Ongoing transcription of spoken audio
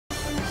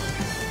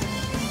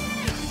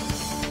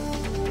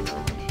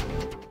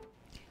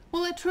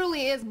Well, it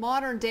truly is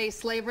modern-day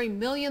slavery,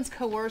 millions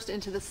coerced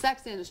into the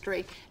sex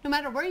industry. No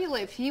matter where you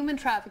live, human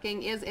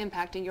trafficking is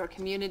impacting your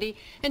community.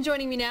 And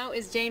joining me now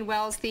is Jane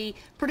Wells, the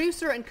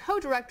producer and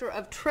co-director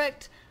of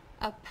Tricked,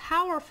 a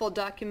powerful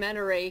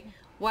documentary.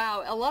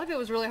 Wow, a lot of it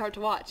was really hard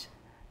to watch.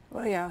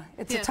 Well, yeah,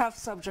 it's a tough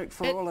subject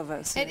for all of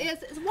us. It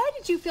is. Why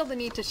did you feel the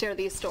need to share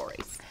these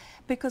stories?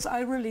 Because I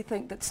really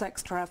think that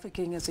sex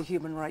trafficking is a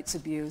human rights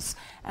abuse,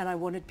 and I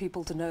wanted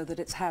people to know that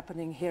it's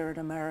happening here in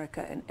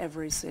America, in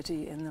every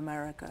city in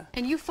America.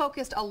 And you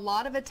focused a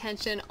lot of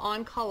attention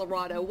on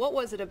Colorado. What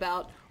was it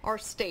about our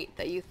state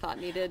that you thought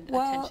needed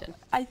attention?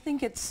 I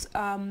think it's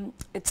a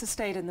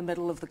state in the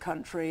middle of the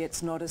country.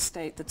 It's not a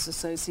state that's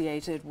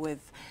associated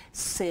with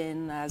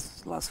sin,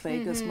 as Las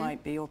Vegas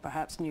might be, or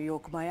perhaps New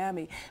York or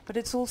Miami. But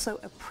it's also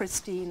a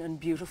pristine and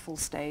beautiful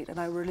state, and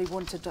I really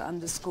wanted to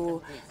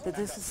underscore that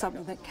this is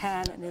something that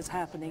can and is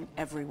happening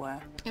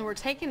everywhere. And we're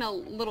taking a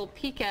little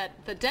peek at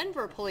the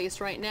Denver police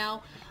right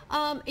now.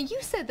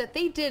 You said that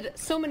they did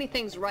so many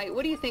things right.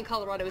 What do you think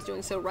Colorado is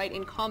doing so right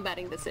in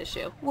combating this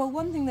issue? Well,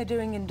 one thing they're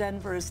doing in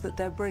Denver is that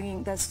they're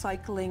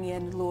cycling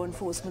in law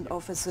enforcement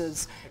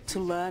officers to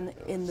learn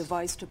in the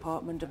Vice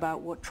Department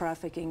about what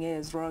trafficking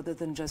is, rather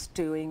than just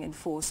doing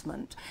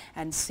enforcement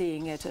and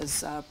seeing it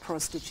as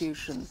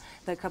prostitution.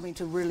 They're coming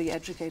to really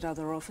educate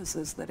other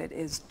officers that it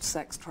is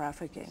sex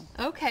trafficking.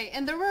 Okay,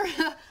 and there were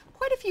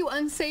quite a few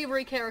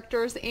unsavory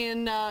characters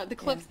in the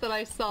clips that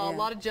I saw. A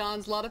lot of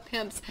Johns, a lot of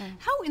pimps.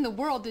 How in the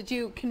world did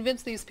you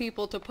convince these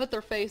people to put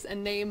their face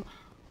and name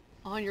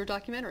on your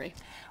documentary?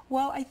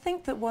 Well, I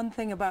think that one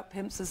thing about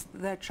pimps is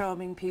they're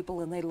charming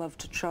people and they love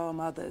to charm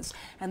others.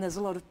 And there's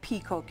a lot of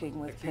peacocking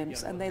with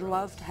pimps, and they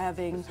loved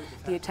having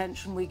the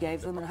attention we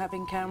gave them and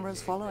having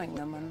cameras following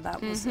them, and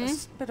that was a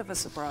bit of a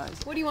surprise.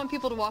 What do you want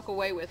people to walk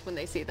away with when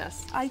they see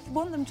this? I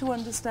want them to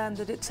understand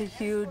that it's a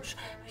huge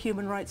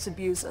human rights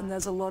abuse, and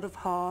there's a lot of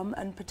harm,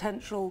 and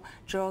potential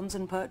Johns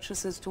and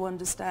purchasers to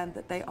understand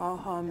that they are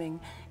harming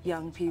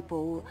young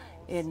people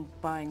in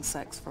buying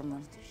sex from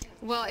them.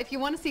 Well, if you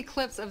want to see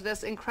clips of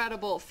this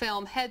incredible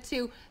film, head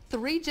to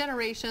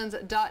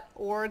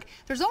 3generations.org.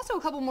 There's also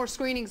a couple more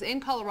screenings in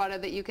Colorado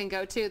that you can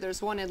go to.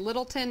 There's one in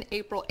Littleton,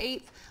 April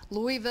 8th,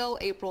 Louisville,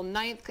 April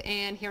 9th,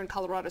 and here in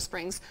Colorado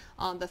Springs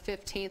on the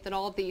 15th. And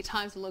all of the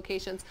times and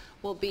locations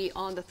will be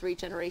on the 3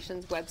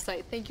 Generations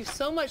website. Thank you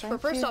so much for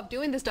first off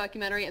doing this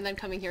documentary and then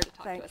coming here to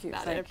talk to us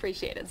about it. I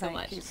appreciate it so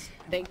much.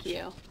 Thank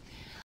you.